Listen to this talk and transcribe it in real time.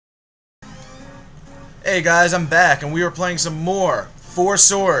Hey guys, I'm back, and we are playing some more Four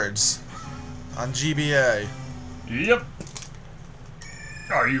Swords on GBA. Yep.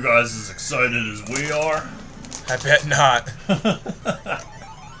 Are you guys as excited as we are? I bet not.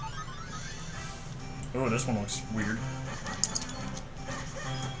 Oh, this one looks weird.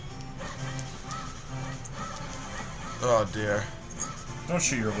 Oh dear. Don't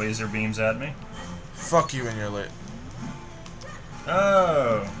shoot your laser beams at me. Fuck you and your lit.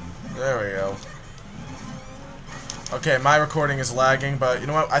 Oh. There we go. Okay, my recording is lagging, but you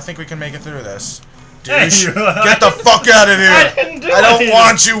know what? I think we can make it through this. Douche, Hey, get the fuck out of here! I don't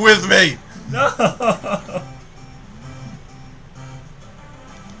want you with me! No!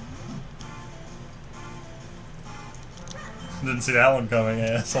 Didn't see that one coming,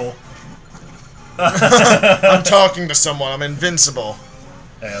 asshole. I'm talking to someone, I'm invincible.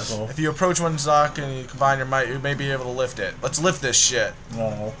 Asshole. If you approach one zock and you combine your might, you may be able to lift it. Let's lift this shit.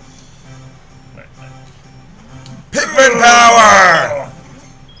 No. Pikmin power!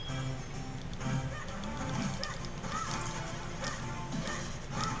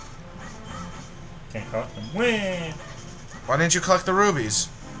 Can't collect them. Whee! Why didn't you collect the rubies?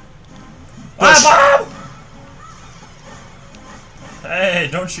 Ah, Bob! Hey,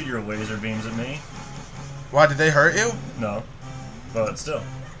 don't shoot your laser beams at me. Why, did they hurt you? No. But still.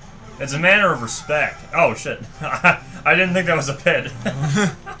 It's a matter of respect. Oh, shit. I didn't think that was a pit.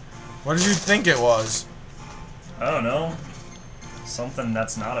 What did you think it was? I don't know. Something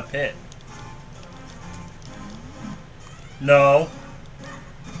that's not a pit. No.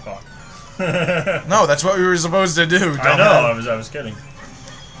 Fuck. No, that's what we were supposed to do, dumbass. I know, I was kidding.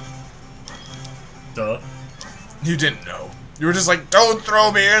 Duh. You didn't know. You were just like, don't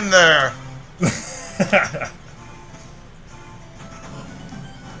throw me in there!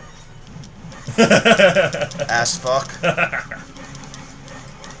 Ass fuck.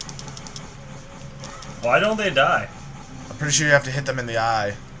 Why don't they die? I'm pretty sure you have to hit them in the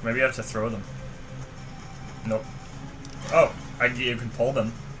eye. Maybe you have to throw them. Nope. Oh, you can pull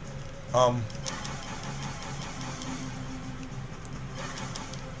them.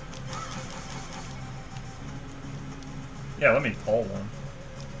 Yeah, let me pull one.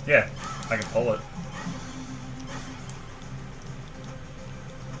 Yeah, I can pull it.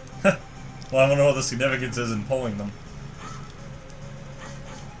 Well, I don't know what the significance is in pulling them.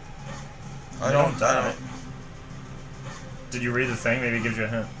 I don't die. Did you read the thing? Maybe it gives you a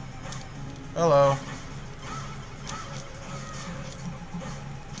hint. Hello.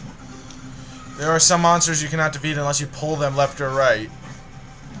 There are some monsters you cannot defeat unless you pull them left or right.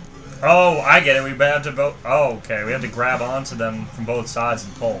 Oh, I get it. We have to both. Oh, okay. We have to grab onto them from both sides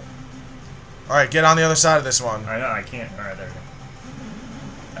and pull. Alright, get on the other side of this one. I know, I can't. Alright, there we go.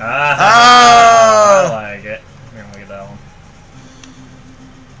 Ah! I like it. Here, look at that one.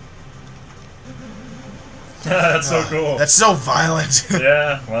 That's so cool. That's so violent.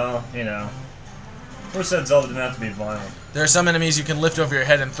 Yeah, well, you know. Who said Zelda didn't have to be violent? There are some enemies you can lift over your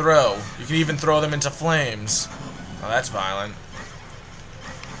head and throw. You can even throw them into flames. Oh, that's violent.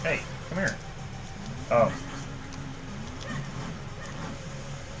 Hey, come here. Oh.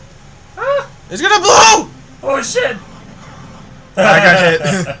 Ah! It's gonna blow! Oh, shit! I got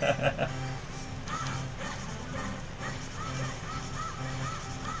hit.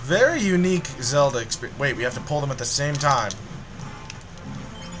 Very unique Zelda experience. Wait, we have to pull them at the same time.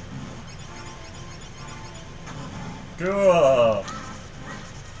 Cool.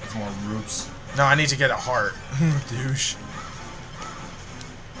 That's more roots. No, I need to get a heart. Douche.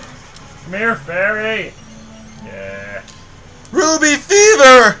 Come here, fairy! Yeah. Ruby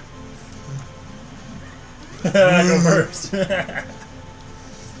Fever! Go first.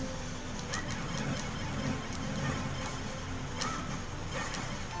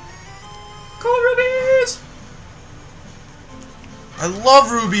 Cool rubies! I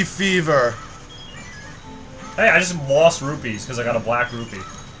love Ruby Fever. Hey, I just lost rupees because I got a black rupee.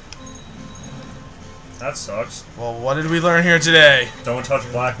 That sucks. Well, what did we learn here today? Don't touch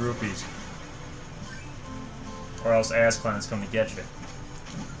black rupees. Or else Ass Clan's come to get you.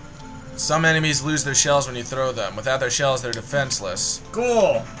 Some enemies lose their shells when you throw them. Without their shells, they're defenseless.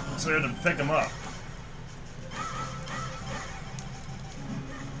 Cool! So we had to pick them up.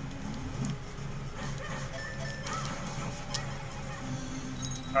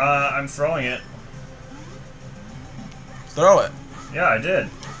 I'm throwing it. Throw it. Yeah, I did.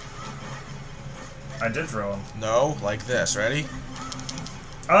 I did throw him. No, like this. Ready?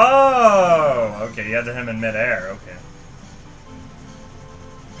 Oh! Okay, you had to hit him in midair. Okay.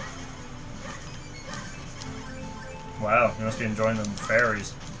 Wow, you must be enjoying them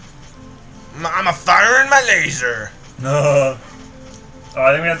fairies. I'm a firing my laser. No. Oh,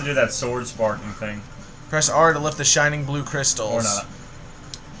 I think we have to do that sword sparking thing. Press R to lift the shining blue crystals. Or not.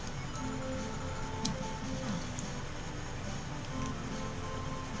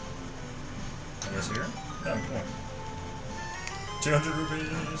 I guess here? Yeah, cool. 200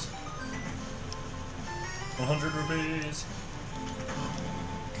 rupees. 100 rupees.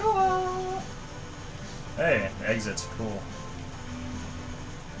 Cool. Hey, exit's cool.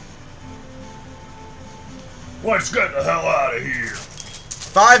 Let's get the hell out of here.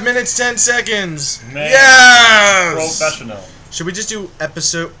 5 minutes, 10 seconds. Man, yes. Professional. Should we just do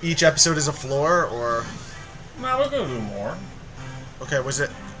each episode as a floor, or? No, we're gonna do more. Okay, was it?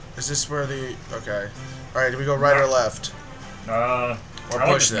 Is this where the? Okay. All right. Do we go right or left? Or Or I like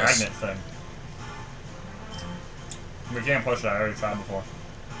push this this. magnet thing. We can't push that. I already tried before.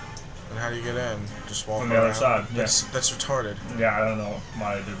 And how do you get in? Just walk From the around? other side. Yeah. That's retarded. Yeah, I don't know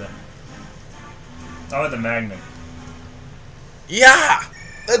why I did that. I like the magnet. Yeah.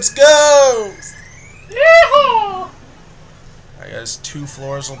 Let's go. Yeehaw! I guess 2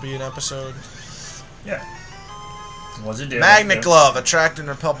 floors will be an episode. Yeah. What's it do? Magnet glove. Attract and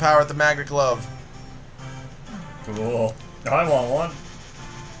repel power with the magnet glove. Cool. I want one.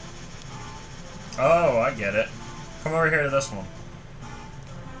 Oh, I get it. Come over here to this one.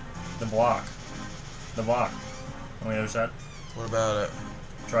 The block. The block. On the other side. What about it?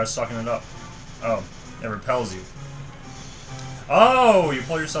 Try sucking it up. Oh, it repels you. Oh, you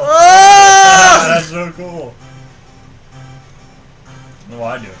pull yourself. Ah! That's so cool. What do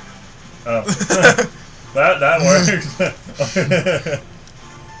I do? Oh, that works.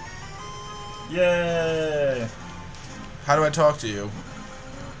 Yay! How do I talk to you?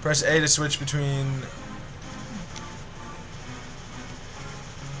 Press A to switch between.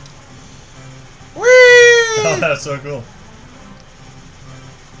 Whee! Oh, that's so cool.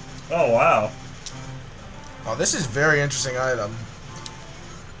 Oh wow. Oh, this is a very interesting item.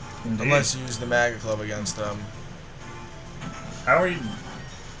 Indeed. Unless you use the magnet glove against them. How are you?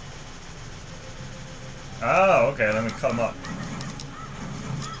 Oh, okay. Let me cut them up.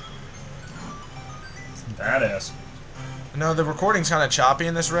 Badass. No, the recording's kind of choppy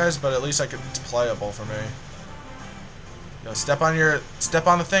in this res, but at least it's playable for me. Yo, step on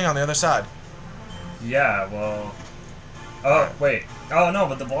the thing on the other side. Yeah. Well. Oh wait. Oh no,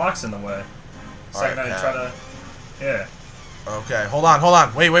 but the block's in the way. Second I try to. Yeah. Okay, hold on.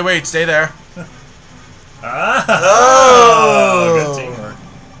 Wait. Stay there. Ah! Oh! Good teamwork.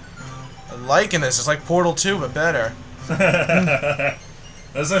 I'm liking this. It's like Portal 2, but better.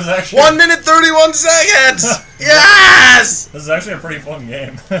 This is actually 1 minute 31 seconds. Yes! This is actually a pretty fun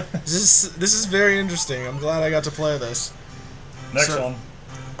game. This is very interesting. I'm glad I got to play this. Next one.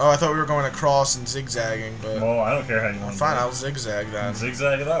 Oh, I thought we were going across and zigzagging, but Well, I don't care how you want to fine. do it. I'll zigzag then.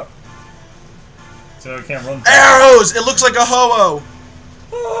 Zigzag it up. So I can't run. Arrows! It looks like a ho-oh.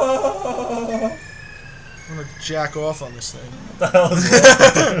 Oh, I'm gonna jack off on this thing. what the hell is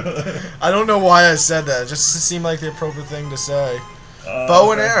wrong? I don't know why I said that. It just seemed like the appropriate thing to say.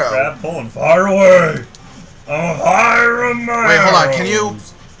 Bow and arrow. Grab, pull, and fire away. I'm firing my Wait, hold on. arrows. Can you?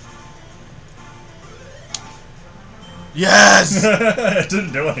 Yes. It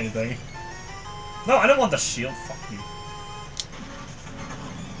didn't do anything. No, I don't want the shield. Fuck you.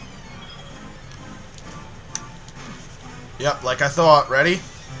 Yep, like I thought. Ready?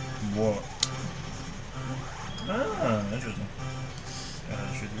 What? Ah, interesting.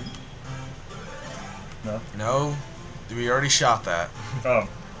 Should you? No. No. We already shot that. Oh.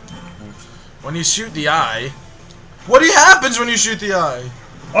 Oops. When you shoot the eye, what happens when you shoot the eye?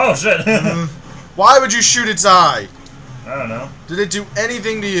 Oh shit. Why would you shoot its eye? I don't know. Did it do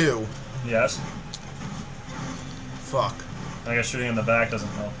anything to you? Yes. Fuck. I guess shooting in the back doesn't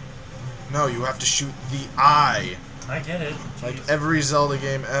help. No, you have to shoot the eye. I get it. Like Jeez. every Zelda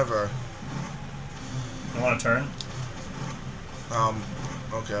game ever. You want to turn?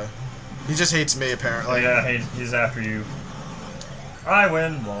 Okay. He just hates me, apparently. Yeah, he's after you. I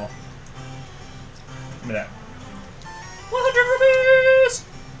win. Well. Give me that. 100 rupees!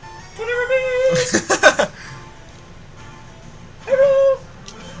 20 rupees! Hello!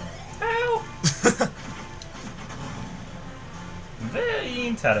 Help! Very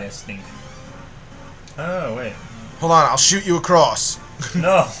interesting. Oh, wait. Hold on, I'll shoot you across.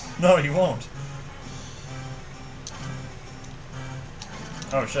 No, you won't.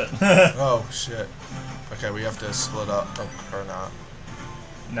 Oh, shit. Oh, shit. Okay, we have to split up, or not.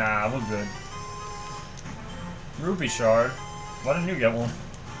 Nah, we're good. Rupee shard. Why didn't you get one?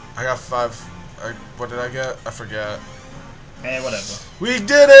 I got 5. What did I get? I forget. Eh, whatever. We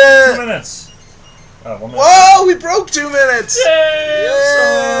did it! 2 minutes. Oh, 1 minute. Whoa, we broke 2 minutes!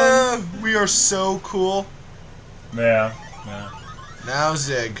 Yeah, Yeah! We are so cool. Yeah. Now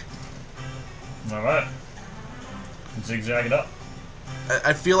Zig. Alright. Zigzag it up.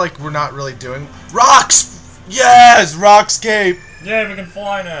 I feel like we're not really doing... Rocks! Yes! Rocks cape! Yeah, we can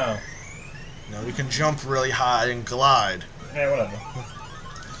fly now. No, we can jump really high and glide. Yeah, whatever.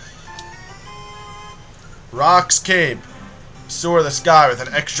 Rocks cape. Soar the sky with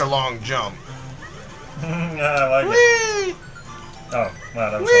an extra long jump. Yeah, I like Whee! it. Oh,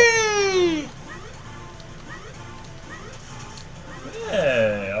 wow, that was Whee! helpful.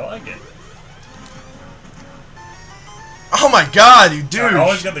 Yeah, I like it. Oh my god, you douche! I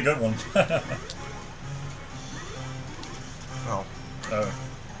always get the good ones. Oh. Oh.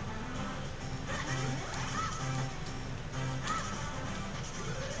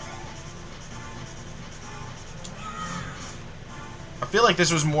 I feel like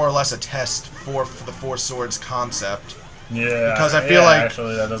this was more or less a test for the Four Swords concept. Yeah. Because I feel like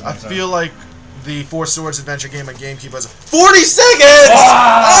actually, that does make sense. I feel like the Four Swords adventure game on GameCube was 40 seconds!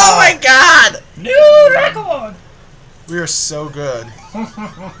 Wow! Oh my god! New record! We are so good.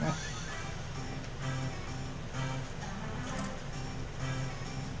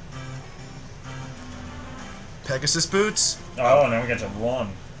 Pegasus boots? Oh, now we get to run.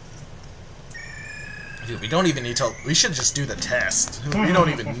 Dude, we don't even need to... We should just do the test. We don't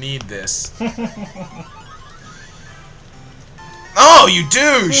even need this. Oh, you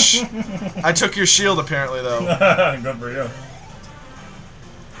douche! I took your shield, apparently, though. Good for you.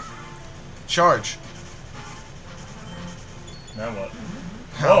 Charge. Now what?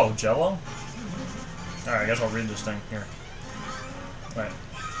 Oh, Jello? Alright, I guess I'll read this thing. Here. Wait.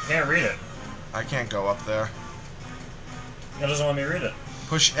 Can't read it. I can't go up there. It doesn't let me read it.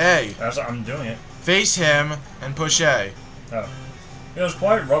 Push A. I'm doing it. Face him and push A. Oh. It was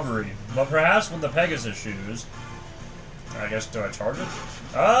quite rubbery, but perhaps with the Pegasus shoes... I guess, do I charge it?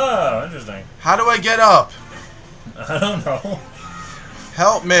 Oh, interesting. How do I get up? I don't know.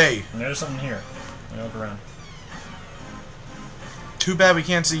 Help me. There's something here. Let me look around. Too bad we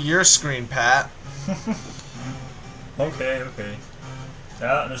can't see your screen, Pat. Okay, okay.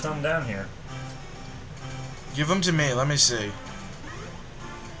 Yeah, there's something down here. Give them to me. Let me see.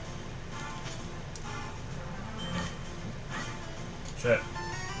 Shit.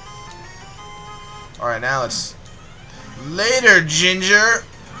 Alright, now let's... Later, Ginger!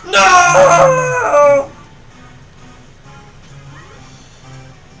 No!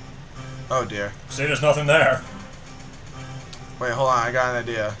 Oh, dear. See, there's nothing there. Wait, hold on. I got an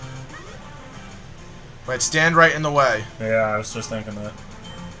idea. Wait, stand right in the way. Yeah, I was just thinking that.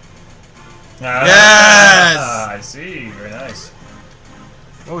 Yes! Ah, I see. Very nice.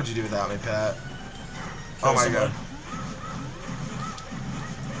 What would you do without me, Pat? Kill Oh my someone. god.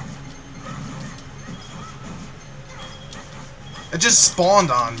 It just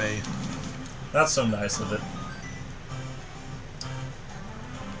spawned on me. That's so nice of it.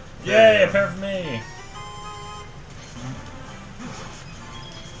 There Yay, you a go. pair for me.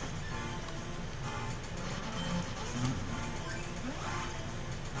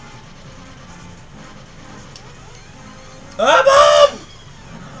 Mom!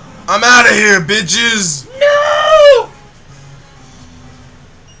 I'm out of here, bitches! No!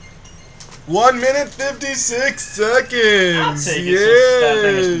 1 minute 56 seconds! I'll take it. That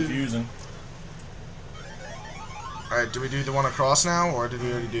thing is confusing. Alright, do we do the one across now, or did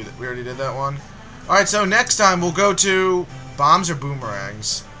we already do that? We already did that one? Alright, so next time we'll go to bombs or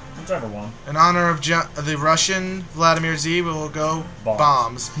boomerangs. Whichever one. In honor of the Russian Vladimir Z, we will go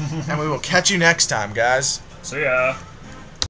Bombs. bombs. And we will catch you next time, guys. So yeah.